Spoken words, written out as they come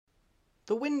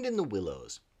The Wind in the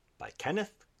Willows by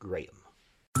Kenneth Grahame.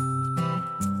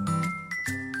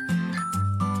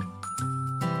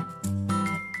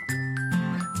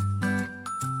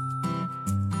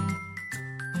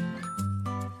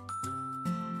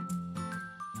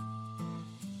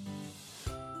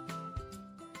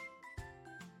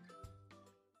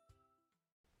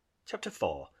 Chapter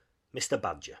 4. Mr.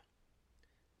 Badger.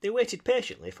 They waited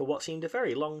patiently for what seemed a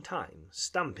very long time,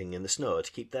 stamping in the snow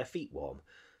to keep their feet warm.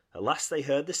 At last they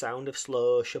heard the sound of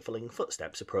slow, shuffling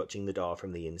footsteps approaching the door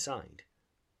from the inside.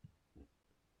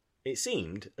 It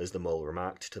seemed, as the mole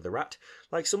remarked to the rat,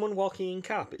 like someone walking in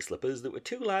carpet slippers that were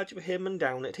too large for him and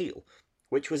down at heel,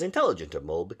 which was intelligent of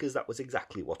Mole because that was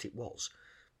exactly what it was.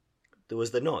 There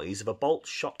was the noise of a bolt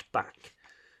shot back,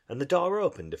 and the door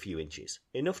opened a few inches,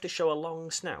 enough to show a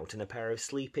long snout and a pair of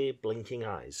sleepy, blinking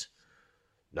eyes.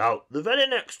 "Now, the very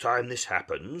next time this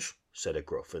happens," said a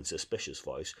gruff and suspicious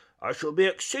voice, "I shall be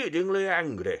exceedingly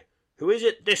angry. Who is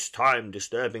it this time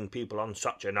disturbing people on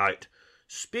such a night?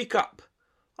 Speak up."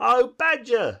 "Oh,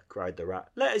 Badger!" cried the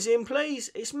rat. "Let us in, please.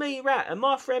 It's me, Rat, and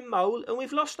my friend Mole, and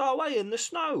we've lost our way in the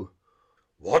snow."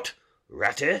 "What,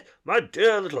 Ratty, my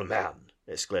dear little man!"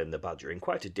 exclaimed the Badger in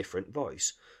quite a different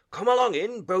voice. "Come along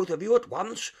in, both of you at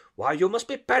once. Why, you must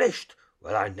be perished.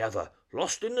 Well, I never.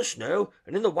 Lost in the snow,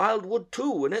 and in the wild wood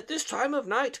too, and at this time of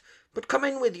night. But come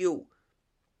in with you."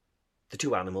 The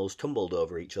two animals tumbled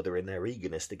over each other in their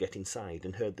eagerness to get inside,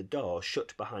 and heard the door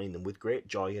shut behind them with great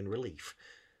joy and relief.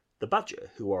 The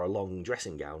Badger, who wore a long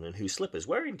dressing gown, and whose slippers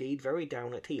were indeed very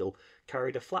down at heel,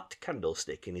 carried a flat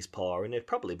candlestick in his paw, and had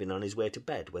probably been on his way to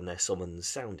bed when their summons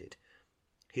sounded.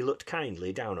 He looked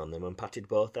kindly down on them and patted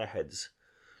both their heads.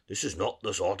 "This is not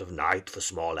the sort of night for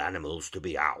small animals to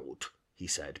be out," he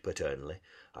said paternally.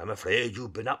 "I'm afraid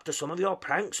you've been up to some of your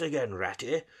pranks again,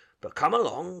 Ratty. But come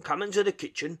along, come into the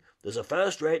kitchen. There's a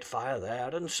first-rate fire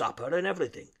there, and supper and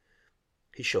everything."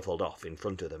 He shuffled off in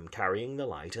front of them, carrying the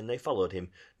light, and they followed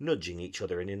him, nudging each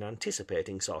other in an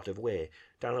anticipating sort of way,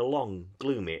 down a long,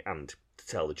 gloomy, and, to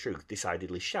tell the truth,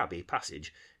 decidedly shabby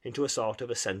passage, into a sort of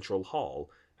a central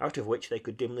hall, out of which they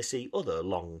could dimly see other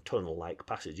long tunnel-like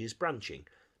passages branching,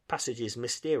 passages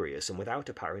mysterious and without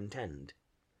apparent end.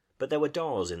 But there were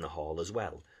doors in the hall as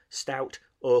well, stout,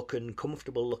 oaken,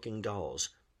 comfortable-looking doors.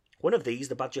 One of these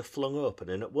the Badger flung open,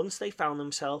 and at once they found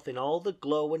themselves in all the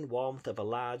glow and warmth of a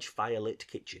large fire-lit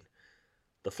kitchen.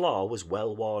 The floor was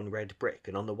well-worn red brick,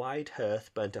 and on the wide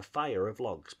hearth burnt a fire of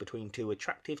logs between two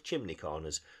attractive chimney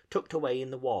corners, tucked away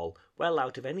in the wall, well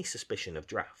out of any suspicion of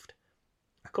draught.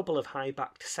 A couple of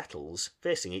high-backed settles,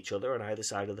 facing each other on either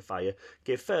side of the fire,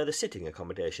 gave further sitting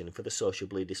accommodation for the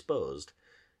sociably disposed.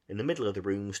 In the middle of the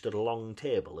room stood a long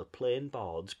table of plain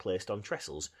boards placed on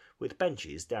trestles, with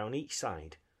benches down each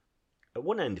side. At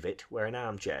one end of it, where an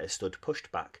armchair stood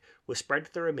pushed back, were spread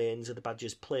the remains of the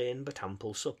Badger's plain but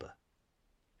ample supper.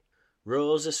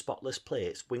 Rows of spotless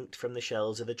plates winked from the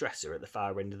shelves of the dresser at the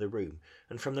far end of the room,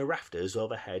 and from the rafters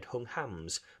overhead hung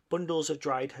hams, bundles of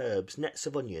dried herbs, nets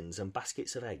of onions, and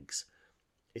baskets of eggs.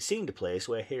 It seemed a place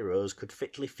where heroes could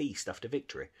fitly feast after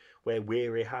victory, where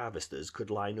weary harvesters could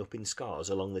line up in scores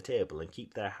along the table and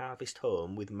keep their harvest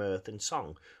home with mirth and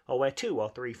song, or where 2 or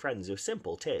 3 friends of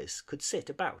simple tastes could sit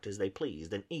about as they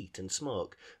pleased and eat and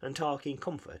smoke and talk in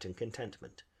comfort and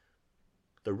contentment.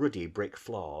 The ruddy brick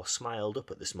floor smiled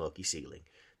up at the smoky ceiling.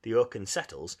 The oaken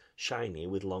settles, shiny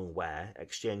with long wear,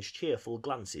 exchanged cheerful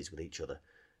glances with each other.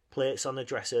 Plates on the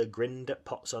dresser grinned at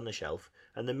pots on the shelf,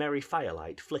 and the merry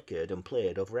firelight flickered and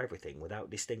played over everything without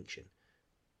distinction.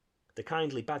 The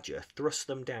kindly Badger thrust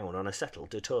them down on a settle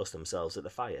to toast themselves at the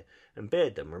fire, and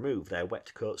bade them remove their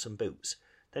wet coats and boots.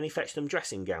 Then he fetched them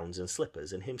dressing gowns and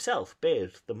slippers, and himself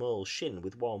bathed the mole's shin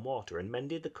with warm water and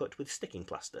mended the cut with sticking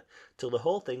plaster, till the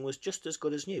whole thing was just as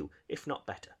good as new, if not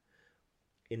better.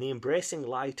 In the embracing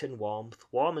light and warmth,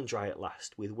 warm and dry at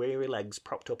last, with weary legs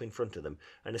propped up in front of them,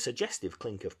 and a suggestive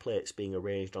clink of plates being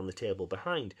arranged on the table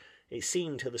behind, it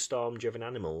seemed to the storm-driven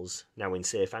animals, now in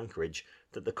safe anchorage,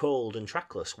 that the cold and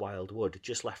trackless wild wood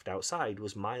just left outside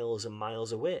was miles and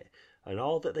miles away, and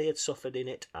all that they had suffered in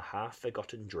it a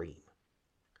half-forgotten dream.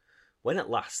 When at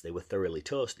last they were thoroughly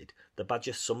toasted, the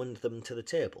Badger summoned them to the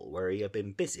table, where he had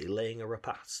been busy laying a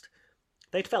repast.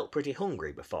 They'd felt pretty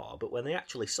hungry before, but when they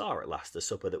actually saw at last the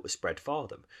supper that was spread for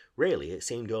them, really it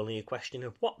seemed only a question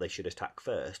of what they should attack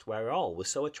first, where all was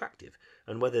so attractive,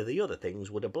 and whether the other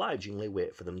things would obligingly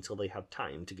wait for them till they had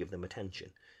time to give them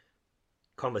attention.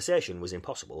 Conversation was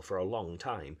impossible for a long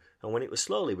time, and when it was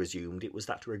slowly resumed it was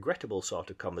that regrettable sort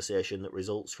of conversation that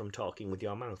results from talking with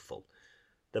your mouth full.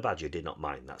 The Badger did not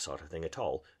mind that sort of thing at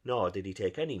all, nor did he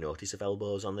take any notice of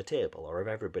elbows on the table or of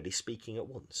everybody speaking at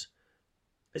once.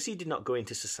 As he did not go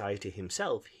into society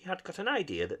himself, he had got an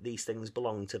idea that these things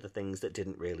belonged to the things that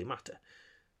didn't really matter.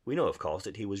 We know, of course,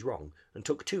 that he was wrong, and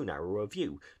took too narrow a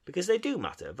view, because they do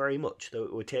matter very much, though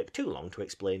it would take too long to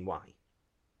explain why.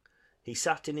 He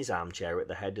sat in his armchair at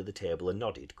the head of the table and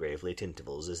nodded gravely at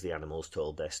intervals as the animals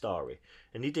told their story,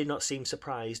 and he did not seem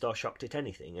surprised or shocked at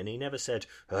anything, and he never said,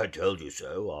 "I told you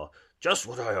so," or "just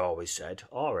what I always said,"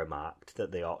 or remarked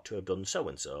that they ought to have done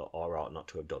so-and-so, or ought not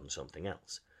to have done something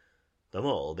else. The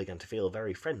mole began to feel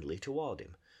very friendly toward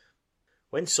him.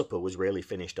 When supper was really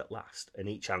finished at last, and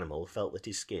each animal felt that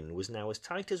his skin was now as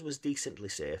tight as was decently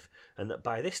safe, and that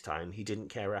by this time he didn't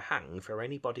care a hang for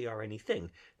anybody or anything,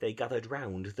 they gathered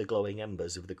round the glowing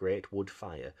embers of the great wood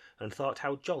fire, and thought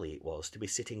how jolly it was to be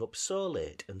sitting up so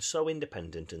late, and so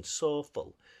independent, and so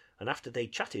full, and after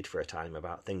they'd chatted for a time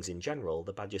about things in general,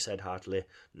 the badger said heartily,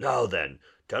 "Now then,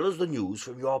 tell us the news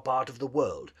from your part of the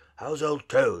world. How's old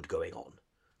Toad going on?"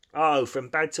 "Oh, from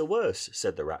bad to worse,"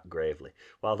 said the rat gravely,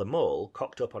 while the mole,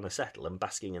 cocked up on a settle and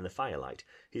basking in the firelight,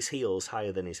 his heels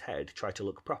higher than his head, tried to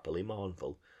look properly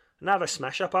mournful. "Another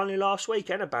smash-up only last week,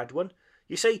 and a bad one.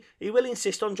 You see, he will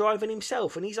insist on driving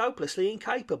himself, and he's hopelessly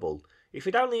incapable. If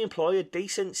he'd only employ a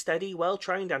decent, steady,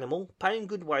 well-trained animal, pay him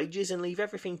good wages, and leave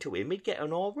everything to him, he'd get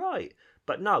on all right.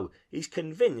 But no, he's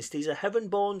convinced he's a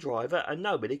heaven-born driver, and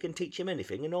nobody can teach him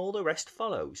anything, and all the rest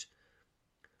follows."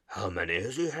 "How many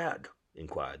has he had?"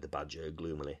 inquired the badger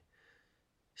gloomily.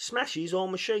 "Smashes or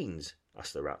machines?"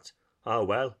 asked the rat. "Oh,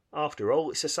 well, after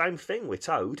all, it's the same thing with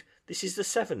Toad. This is the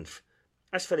 7th.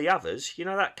 As for the others, you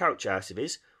know that coach house of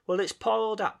his? Well, it's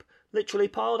piled up, literally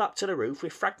piled up to the roof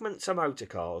with fragments of motor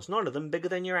cars, none of them bigger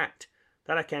than your hat.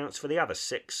 That accounts for the other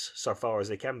 6, so far as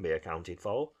they can be accounted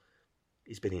for."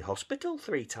 "He's been in hospital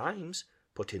 3 times,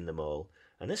 put in the mole,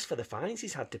 "and as for the fines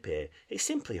he's had to pay, it's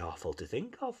simply awful to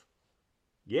think of."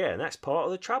 "Yeah, and that's part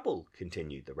of the trouble,"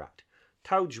 continued the rat.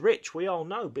 "Toad's rich, we all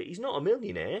know, but he's not a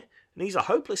millionaire, and he's a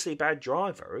hopelessly bad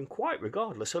driver, and quite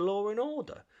regardless of law and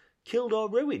order. Killed or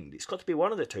ruined, it's got to be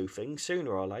one of the two things,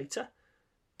 sooner or later.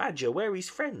 Badger, we're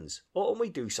his friends. Oughtn't we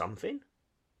do something?"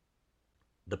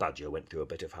 The badger went through a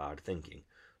bit of hard thinking.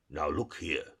 "Now look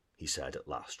here," he said at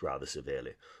last, rather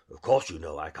severely. "Of course you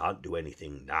know I can't do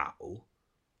anything now."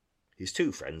 His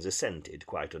two friends assented,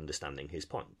 quite understanding his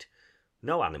point.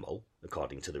 No animal,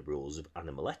 according to the rules of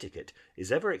animal etiquette,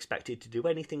 is ever expected to do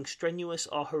anything strenuous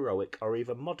or heroic or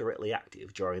even moderately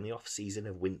active during the off-season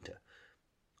of winter.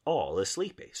 All are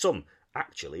sleepy, some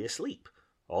actually asleep.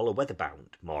 All are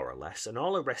weather-bound, more or less, and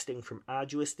all are resting from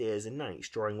arduous days and nights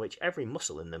during which every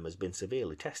muscle in them has been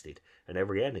severely tested, and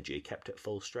every energy kept at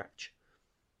full stretch.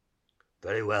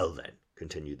 "Very well, then,"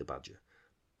 continued the badger.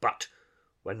 "But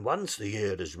when once the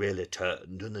year has really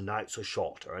turned, and the nights are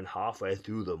shorter, and halfway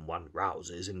through them one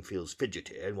rouses and feels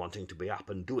fidgety and wanting to be up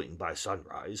and doing by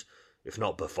sunrise, if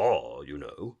not before, you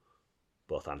know."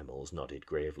 Both animals nodded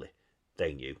gravely.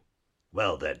 They knew.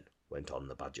 "Well, then," went on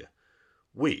the badger,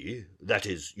 "we, that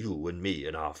is, you and me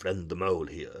and our friend the mole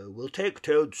here, will take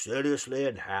Toad seriously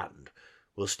in hand.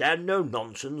 We'll stand no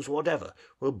nonsense whatever.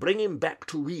 We'll bring him back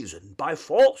to reason, by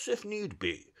force if need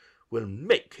be. We'll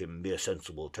make him be a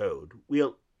sensible Toad.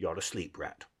 You're asleep,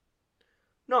 rat."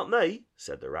 "Not me,"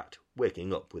 said the rat,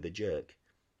 waking up with a jerk.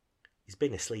 "He's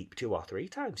been asleep 2 or 3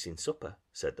 times since supper,"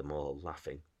 said the mole,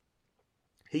 laughing.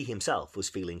 He himself was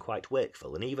feeling quite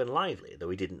wakeful and even lively, though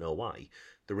he didn't know why.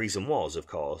 The reason was, of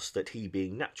course, that he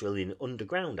being naturally an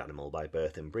underground animal by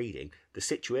birth and breeding, the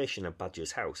situation of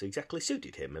Badger's house exactly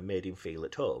suited him and made him feel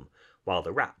at home, while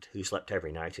the rat, who slept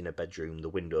every night in a bedroom the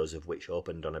windows of which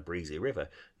opened on a breezy river,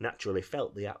 naturally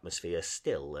felt the atmosphere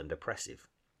still and oppressive.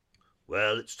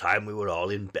 "Well, it's time we were all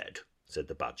in bed," said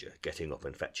the badger, getting up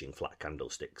and fetching flat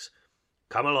candlesticks.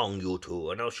 "Come along, you two,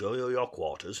 and I'll show you your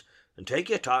quarters, and take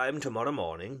your time tomorrow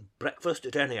morning. Breakfast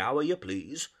at any hour you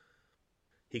please."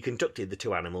 He conducted the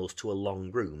 2 animals to a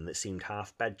long room that seemed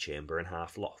half bedchamber and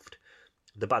half loft.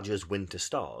 The badger's winter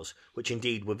stores, which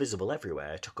indeed were visible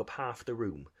everywhere, took up half the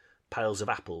room. Piles of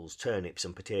apples, turnips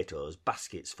and potatoes,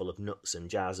 baskets full of nuts and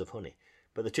jars of honey,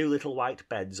 but the 2 little white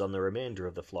beds on the remainder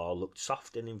of the floor looked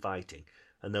soft and inviting,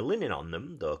 and the linen on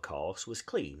them, though coarse, was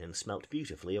clean and smelt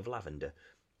beautifully of lavender,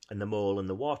 and the mole and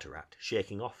the water rat,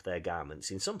 shaking off their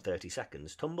garments in some 30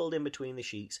 seconds, tumbled in between the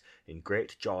sheets in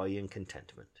great joy and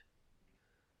contentment.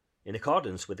 In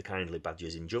accordance with the kindly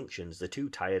badger's injunctions, the 2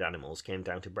 tired animals came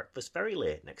down to breakfast very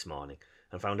late next morning,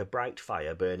 and found a bright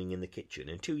fire burning in the kitchen,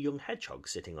 and 2 young hedgehogs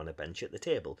sitting on a bench at the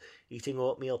table, eating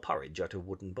oatmeal porridge out of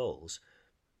wooden bowls.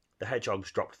 The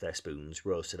hedgehogs dropped their spoons,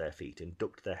 rose to their feet, and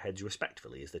ducked their heads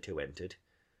respectfully as the 2 entered.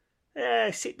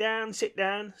 Sit down," said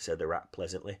the rat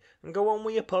pleasantly, "and go on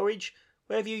with your porridge.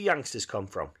 Where have you youngsters come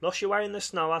from? Lost your way in the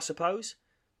snow, I suppose?"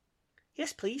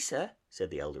 "Yes, please, sir,"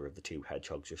 said the elder of the two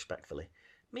hedgehogs respectfully.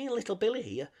 "Me and little Billy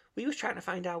here, we was trying to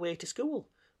find our way to school.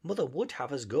 Mother would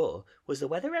have us go, was the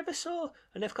weather ever so,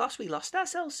 and of course we lost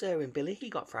ourselves, sir, and Billy he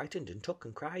got frightened and took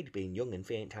and cried, being young and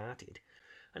faint-hearted.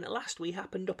 And at last we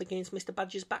happened up against Mr.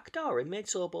 Badger's back door and made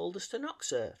so bold as to knock,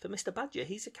 sir, for Mr. Badger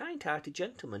he's a kind-hearted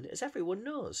gentleman, as everyone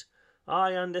knows."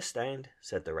 "I understand,"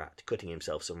 said the rat, cutting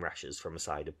himself some rashers from a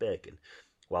side of bacon,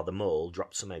 while the mole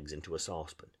dropped some eggs into a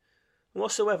saucepan.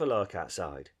 "What's the weather like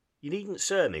outside? You needn't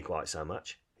stir me quite so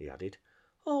much," he added.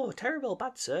 "Oh, terrible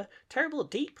bad, sir, terrible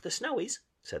deep the snow is,"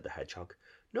 said the hedgehog.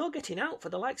 "No getting out for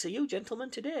the likes of you gentlemen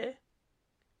to-day."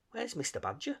 "Where's Mr.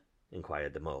 Badger?"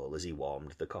 inquired the mole as he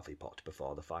warmed the coffee-pot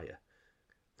before the fire.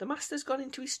 "The master's gone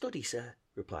into his study, sir,"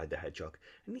 replied the hedgehog,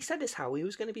 "and he said as how he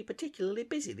was going to be particularly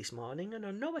busy this morning, and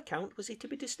on no account was he to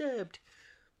be disturbed."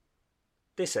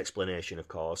 This explanation, of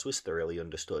course, was thoroughly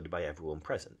understood by everyone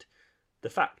present. The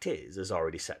fact is, as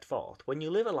already set forth, when you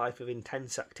live a life of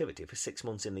intense activity for 6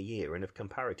 months in the year and of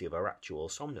comparative or actual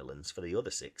somnolence for the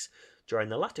other 6, during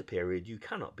the latter period you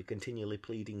cannot be continually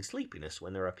pleading sleepiness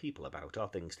when there are people about or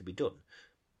things to be done.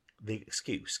 The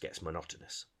excuse gets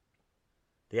monotonous.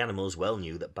 The animals well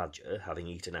knew that Badger, having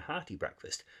eaten a hearty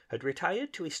breakfast, had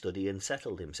retired to his study and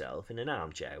settled himself in an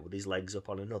armchair with his legs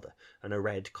upon another and a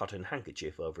red cotton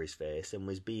handkerchief over his face, and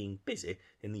was being busy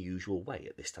in the usual way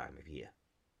at this time of year.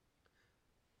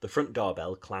 The front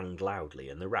doorbell clanged loudly,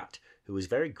 and the rat, who was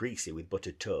very greasy with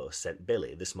buttered toast, sent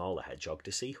Billy, the smaller hedgehog,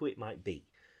 to see who it might be.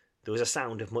 There was a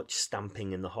sound of much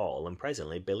stamping in the hall, and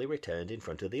presently Billy returned in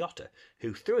front of the otter,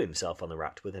 who threw himself on the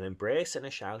rat with an embrace and a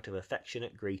shout of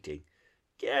affectionate greeting.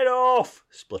 "Get off!"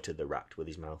 spluttered the rat with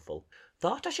his mouth full.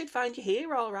 "Thought I should find you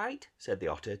here all right," said the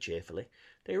otter cheerfully.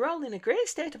 "They were all in a great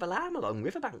state of alarm along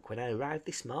Riverbank when I arrived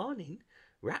this morning.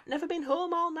 Rat never been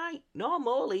home all night, nor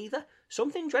mole either.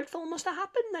 Something dreadful must have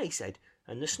happened, they said,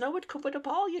 and the snow had covered up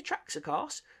all your tracks, of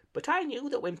course. But I knew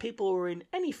that when people were in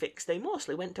any fix they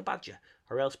mostly went to Badger,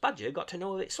 or else Badger got to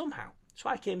know of it somehow. So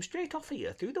I came straight off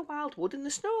here through the wild wood and the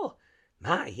snow.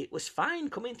 My, it was fine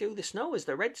coming through the snow as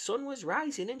the red sun was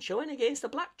rising and showing against the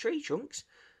black tree trunks.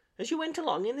 As you went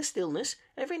along in the stillness,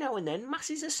 every now and then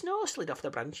masses of snow slid off the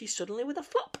branches suddenly with a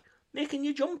flop, making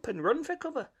you jump and run for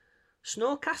cover.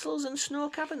 Snow castles and snow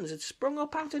caverns had sprung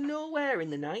up out of nowhere in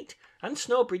the night, and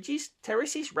snow bridges,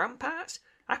 terraces, ramparts.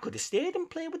 I could have stayed and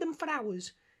played with them for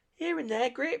hours. Here and there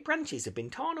great branches had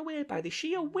been torn away by the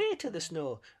sheer weight of the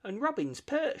snow, and robins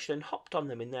perched and hopped on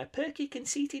them in their perky,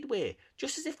 conceited way,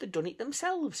 just as if they'd done it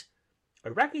themselves.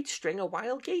 A ragged string of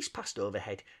wild geese passed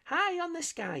overhead, high on the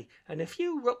sky, and a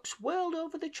few rooks whirled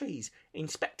over the trees,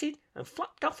 inspected, and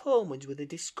flapped off homewards with a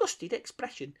disgusted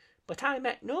expression, but I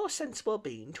met no sensible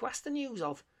being to ask the news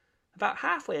of. About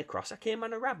halfway across I came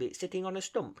on a rabbit sitting on a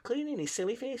stump, cleaning his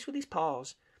silly face with his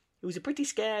paws. He was a pretty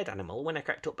scared animal when I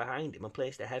crept up behind him and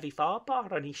placed a heavy forepaw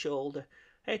on his shoulder.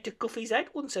 I had to cuff his head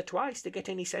once or twice to get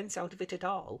any sense out of it at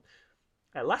all.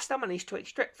 At last I managed to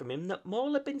extract from him that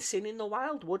Mole had been seen in the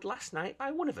wild wood last night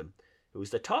by one of them. It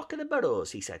was the talk of the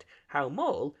burrows, he said, how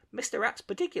Mole, Mr. Rat's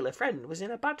particular friend, was in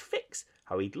a bad fix,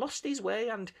 how he'd lost his way,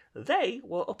 and they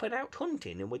were up and out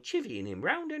hunting and were chivying him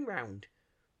round and round.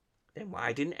 Then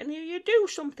why didn't any of you do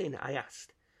something? I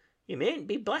asked. You mayn't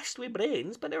be blessed with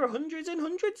brains, but there are hundreds and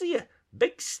hundreds of you,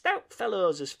 big stout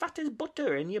fellows as fat as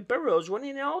butter, and your burrows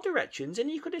running in all directions,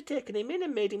 and you could have taken him in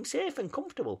and made him safe and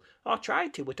comfortable, or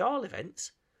tried to at all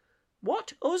events.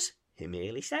 What, us? He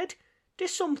merely said. Do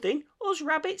something, us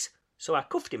rabbits. So I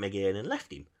cuffed him again and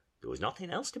left him. There was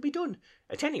nothing else to be done.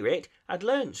 At any rate, I'd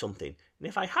learned something, and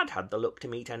if I had had the luck to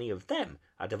meet any of them,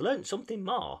 I'd have learned something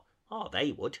more, or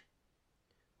they would.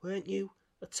 Weren't you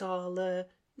at all,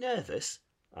 nervous?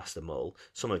 Asked the mole,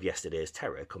 some of yesterday's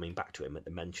terror coming back to him at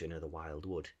the mention of the wild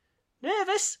wood.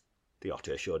 Nervous? The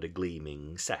otter showed a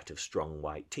gleaming set of strong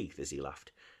white teeth as he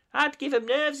laughed. I'd give 'em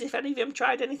nerves if any of 'em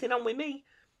tried anything on with me.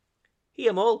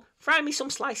 Here, Mole, fry me some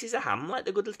slices of ham, like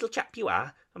the good little chap you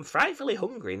are. I'm frightfully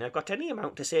hungry, and I've got any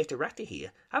amount to say to Ratty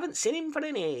here. Haven't seen him for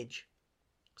an age.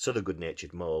 So the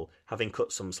good-natured mole, having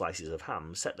cut some slices of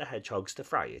ham, set the hedgehogs to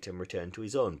fry it and returned to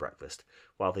his own breakfast,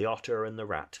 while the otter and the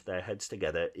rat, their heads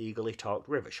together, eagerly talked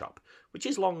river shop, which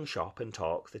is long shop and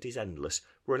talk that is endless,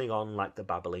 running on like the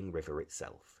babbling river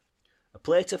itself. A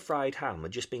plate of fried ham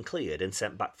had just been cleared and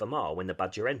sent back for more when the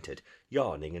badger entered,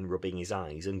 yawning and rubbing his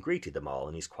eyes, and greeted them all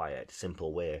in his quiet,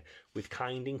 simple way, with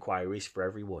kind inquiries for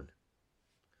every one.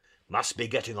 Must be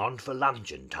getting on for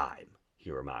luncheon time,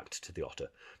 he remarked to the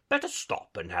otter. Better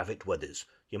stop and have it with us.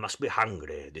 You must be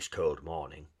hungry this cold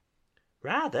morning.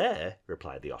 Rather,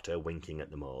 replied the otter, winking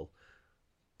at the mole.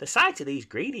 The sight of these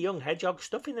greedy young hedgehogs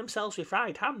stuffing themselves with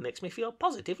fried ham makes me feel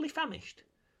positively famished.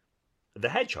 The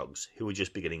hedgehogs, who were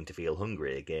just beginning to feel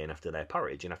hungry again after their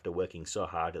porridge and after working so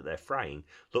hard at their frying,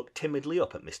 looked timidly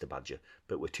up at Mr. Badger,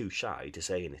 but were too shy to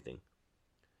say anything.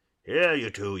 "Here, you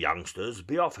two youngsters,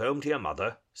 be off home to your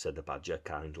mother," said the Badger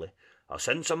kindly. "I'll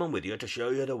send someone with you to show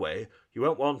you the way. You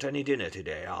won't want any dinner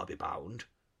today, I'll be bound."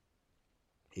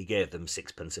 He gave them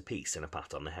 6 pence apiece and a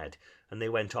pat on the head, and they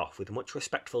went off with much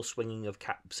respectful swinging of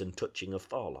caps and touching of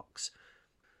forelocks.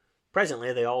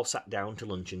 Presently they all sat down to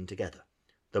luncheon together.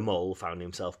 The Mole found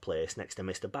himself placed next to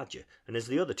Mr. Badger, and as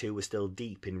the other two were still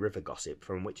deep in river gossip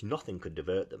from which nothing could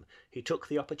divert them, he took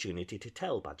the opportunity to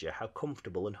tell Badger how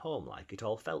comfortable and homelike it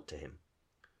all felt to him.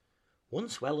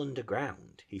 "Once well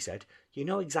underground," he said, "you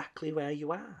know exactly where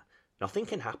you are. Nothing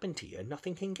can happen to you,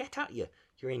 nothing can get at you.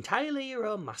 You're entirely your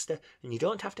own master, and you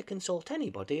don't have to consult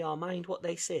anybody or mind what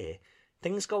they say.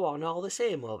 Things go on all the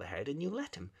same overhead, and you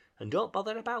let 'em, and don't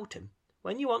bother about 'em.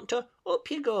 When you want to,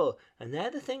 up you go, and there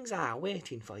the things are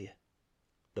waiting for you."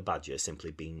 The Badger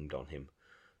simply beamed on him.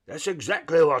 "That's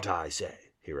exactly what I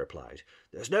say," he replied.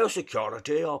 "There's no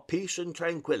security or peace and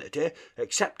tranquillity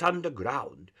except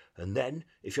underground, and then,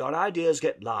 if your ideas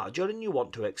get larger and you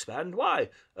want to expand,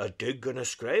 why, a dig and a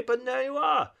scrape, and there you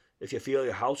are. If you feel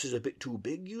your house is a bit too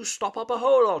big, you stop up a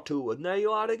hole or two, and there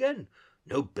you are again.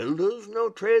 No builders,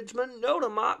 no tradesmen, no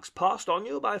remarks passed on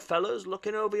you by fellers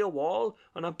looking over your wall,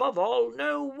 and above all,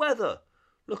 no weather.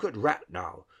 Look at Rat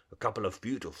now, a couple of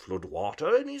feet of flood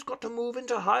water, and he's got to move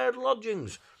into hired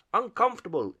lodgings,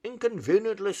 uncomfortable,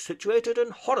 inconveniently situated,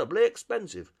 and horribly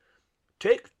expensive.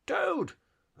 Take Toad.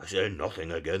 I say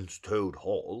nothing against Toad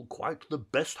Hall, quite the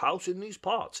best house in these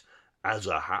parts, as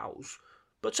a house.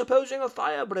 But supposing a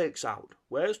fire breaks out,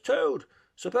 where's Toad?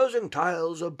 Supposing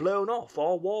tiles are blown off,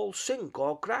 or walls sink,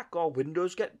 or crack, or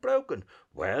windows get broken,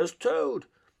 where's Toad?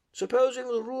 Supposing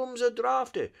the rooms are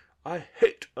draughty, I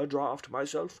hate a draught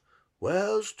myself,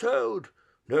 where's Toad?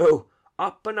 No,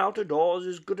 up and out of doors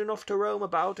is good enough to roam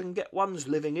about and get one's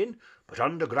living in, but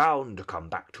underground to come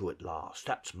back to at last,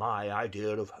 that's my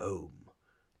idea of home."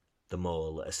 The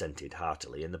Mole assented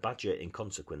heartily, and the Badger in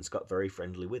consequence got very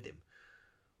friendly with him.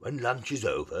 "When lunch is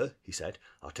over," he said,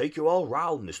 "I'll take you all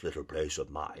round this little place of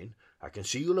mine. I can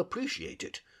see you'll appreciate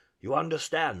it. You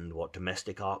understand what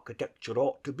domestic architecture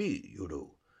ought to be, you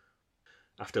do."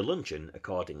 After luncheon,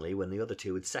 accordingly, when the other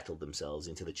two had settled themselves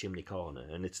into the chimney corner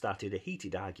and had started a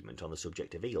heated argument on the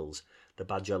subject of eels, the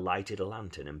Badger lighted a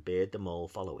lantern and bade the Mole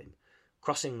follow him.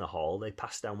 Crossing the hall, they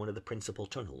passed down one of the principal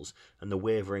tunnels, and the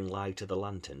wavering light of the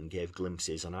lantern gave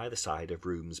glimpses on either side of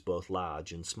rooms both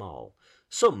large and small,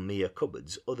 some mere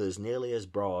cupboards, others nearly as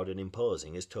broad and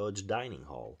imposing as Toad's dining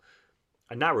hall.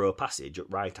 A narrow passage at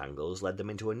right angles led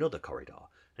them into another corridor,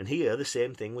 and here the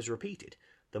same thing was repeated.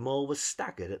 The Mole was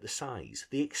staggered at the size,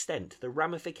 the extent, the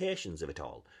ramifications of it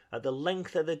all, at the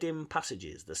length of the dim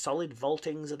passages, the solid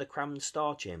vaultings of the crammed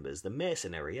store chambers, the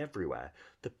masonry everywhere,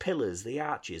 the pillars, the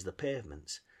arches, the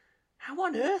pavements. "How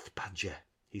on earth, Badger,"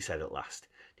 he said at last,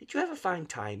 "did you ever find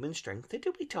time and strength to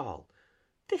do it all?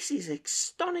 This is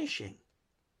astonishing."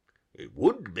 "It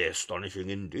would be astonishing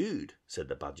indeed," said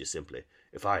the Badger simply,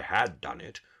 "if I had done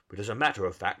it, but as a matter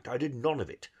of fact I did none of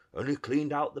it. Only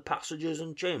cleaned out the passages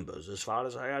and chambers as far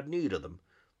as I had need of them.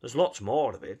 There's lots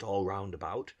more of it all round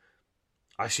about.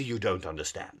 I see you don't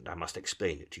understand. I must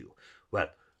explain it to you. Well,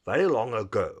 very long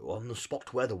ago, on the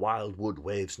spot where the wild wood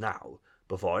waves now,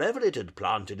 before ever it had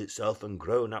planted itself and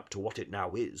grown up to what it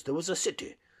now is, there was a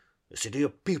city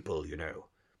of people, you know.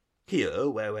 Here,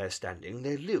 where we're standing,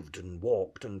 they lived and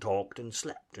walked and talked and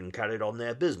slept and carried on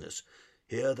their business.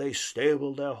 Here they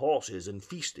stabled their horses and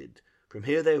feasted. From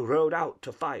here they rode out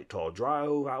to fight or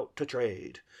drove out to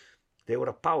trade. They were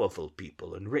a powerful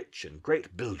people and rich and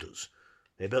great builders.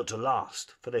 They built to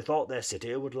last, for they thought their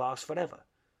city would last forever."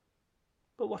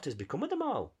 "But what has become of them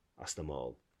all?" asked the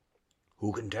Mole.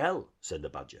 "Who can tell?" said the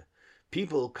Badger.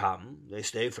 "People come, they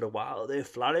stay for a while, they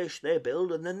flourish, they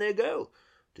build, and then they go.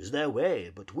 'Tis their way,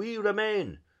 but we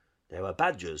remain. There were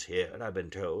badgers here, I've been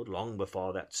told, long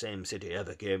before that same city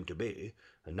ever came to be,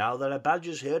 and now there are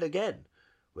badgers here again.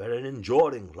 We're an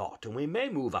enduring lot, and we may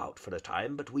move out for a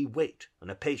time, but we wait, and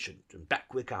are patient, and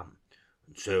back we come,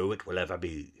 and so it will ever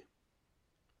be."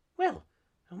 "Well,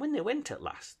 and when they went at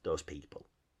last, those people?"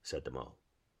 said the Mole.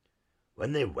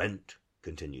 "When they went,"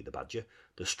 continued the Badger,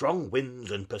 "the strong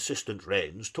winds and persistent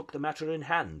rains took the matter in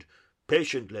hand,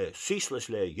 patiently,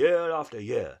 ceaselessly, year after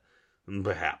year. And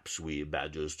perhaps we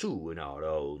badgers, too, in our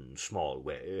own small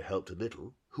way, helped a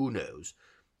little, who knows?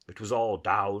 It was all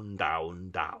down,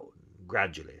 down, down,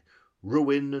 gradually,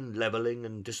 ruin and levelling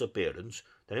and disappearance.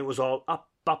 Then it was all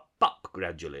up, up,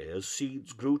 gradually, as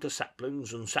seeds grew to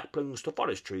saplings, and saplings to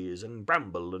forest trees, and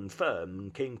bramble and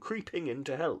fern came creeping in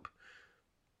to help."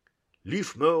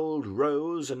 Leaf mould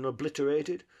rose and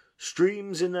obliterated.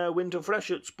 Streams in their winter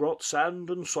freshets brought sand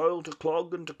and soil to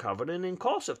clog and to cover, and in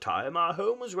course of time our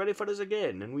home was ready for us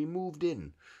again, and we moved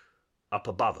in. Up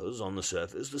above us, on the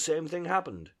surface, the same thing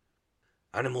happened.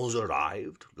 Animals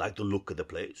arrived, liked the look of the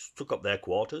place, took up their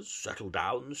quarters, settled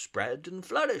down, spread, and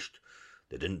flourished.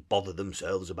 They didn't bother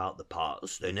themselves about the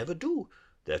past, they never do.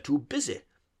 They're too busy.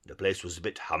 The place was a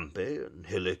bit humpy and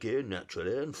hillocky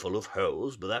naturally, and full of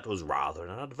holes, but that was rather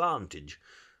an advantage.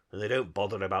 And they don't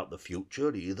bother about the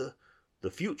future either.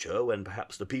 The future, when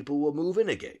perhaps the people will move in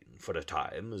again, for a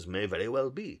time, as may very well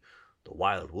be. The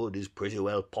Wild Wood is pretty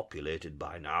well populated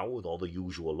by now, with all the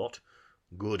usual lot.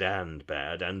 Good and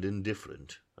bad and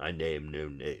indifferent. I name no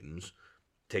names.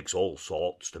 Takes all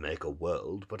sorts to make a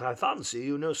world, but I fancy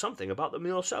you know something about them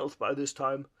yourself by this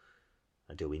time.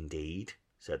 I do indeed,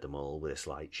 said the Mole with a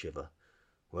slight shiver.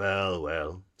 Well,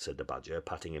 well, said the Badger,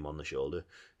 patting him on the shoulder.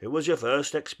 It was your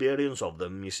first experience of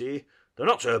them, you see. They're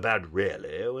not so bad,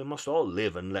 really. We must all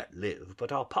live and let live,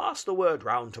 but I'll pass the word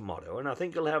round tomorrow, and I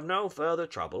think you'll have no further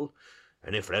trouble.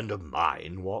 Any friend of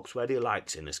mine walks where he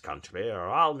likes in this country, or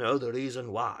I'll know the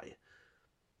reason why.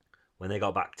 When they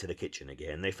got back to the kitchen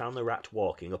again, they found the Rat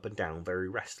walking up and down very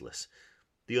restless.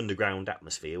 The underground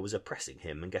atmosphere was oppressing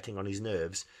him and getting on his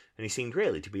nerves, and he seemed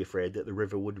really to be afraid that the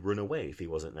river would run away if he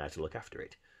wasn't there to look after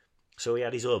it. So he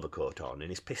had his overcoat on and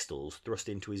his pistols thrust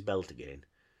into his belt again.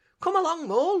 "Come along,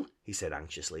 Mole," he said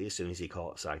anxiously as soon as he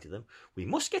caught sight of them. "We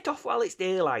must get off while it's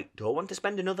daylight. Don't want to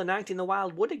spend another night in the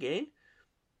Wild Wood again."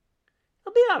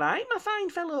 "It'll be all right, my fine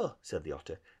fellow," said the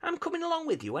Otter. "I'm coming along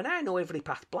with you, and I know every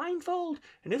path blindfold,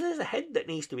 and if there's a head that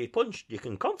needs to be punched, you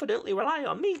can confidently rely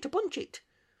on me to punch it."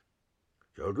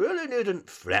 "You really needn't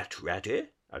fret, Ratty,"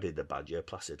 added the Badger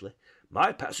placidly.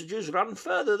 "My passages run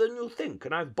further than you think,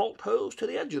 and I've bolt holes to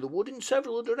the edge of the wood in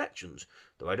several directions,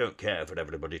 though I don't care for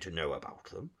everybody to know about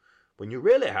them. When you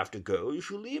really have to go, you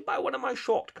shall leave by one of my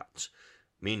short cuts.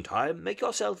 Meantime, make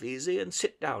yourself easy and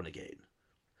sit down again."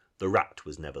 The Rat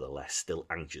was nevertheless still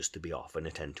anxious to be off and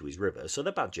attend to his river, so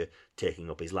the Badger, taking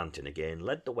up his lantern again,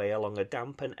 led the way along a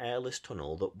damp and airless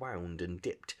tunnel that wound and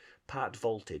dipped, part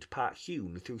vaulted, part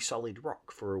hewn through solid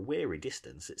rock for a weary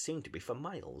distance that seemed to be for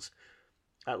miles.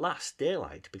 At last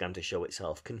daylight began to show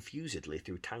itself confusedly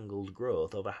through tangled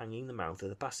growth overhanging the mouth of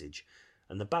the passage,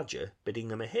 and the Badger, bidding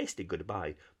them a hasty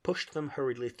good-bye, pushed them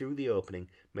hurriedly through the opening,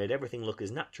 made everything look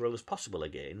as natural as possible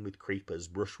again, with creepers,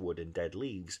 brushwood, and dead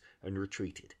leaves, and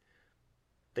retreated.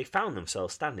 They found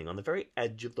themselves standing on the very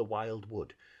edge of the Wild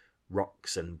Wood,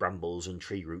 rocks and brambles and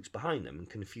tree roots behind them,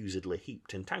 confusedly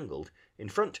heaped and tangled. In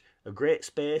front, a great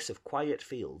space of quiet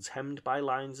fields, hemmed by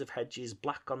lines of hedges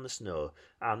black on the snow,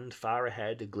 and, far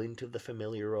ahead, a glint of the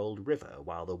familiar old river,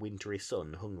 while the wintry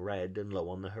sun hung red and low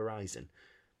on the horizon.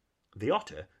 The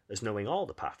Otter, as knowing all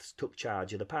the paths, took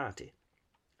charge of the party,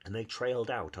 and they trailed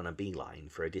out on a bee-line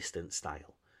for a distant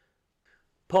stile.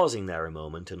 Pausing there a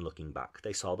moment and looking back,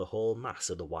 they saw the whole mass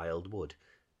of the Wild Wood,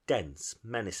 dense,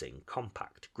 menacing,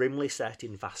 compact, grimly set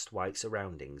in vast white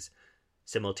surroundings.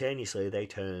 Simultaneously they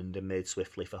turned and made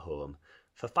swiftly for home,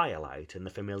 for firelight and the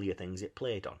familiar things it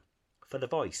played on, for the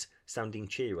voice, sounding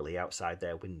cheerily outside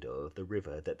their window, of the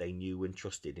river that they knew and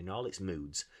trusted in all its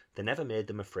moods, that never made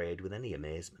them afraid with any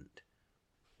amazement.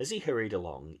 As he hurried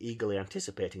along, eagerly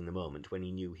anticipating the moment when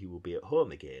he knew he would be at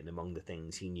home again among the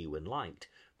things he knew and liked,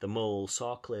 the Mole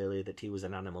saw clearly that he was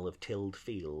an animal of tilled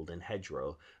field and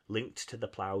hedgerow, linked to the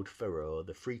ploughed furrow,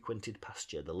 the frequented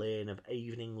pasture, the lane of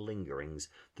evening lingerings,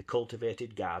 the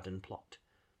cultivated garden plot.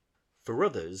 For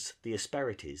others, the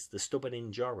asperities, the stubborn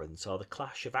endurance, or the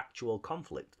clash of actual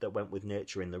conflict that went with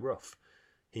nature in the rough.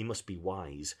 He must be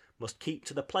wise, must keep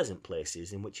to the pleasant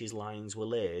places in which his lines were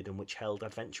laid and which held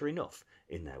adventure enough,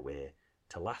 in their way,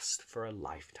 to last for a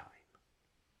lifetime.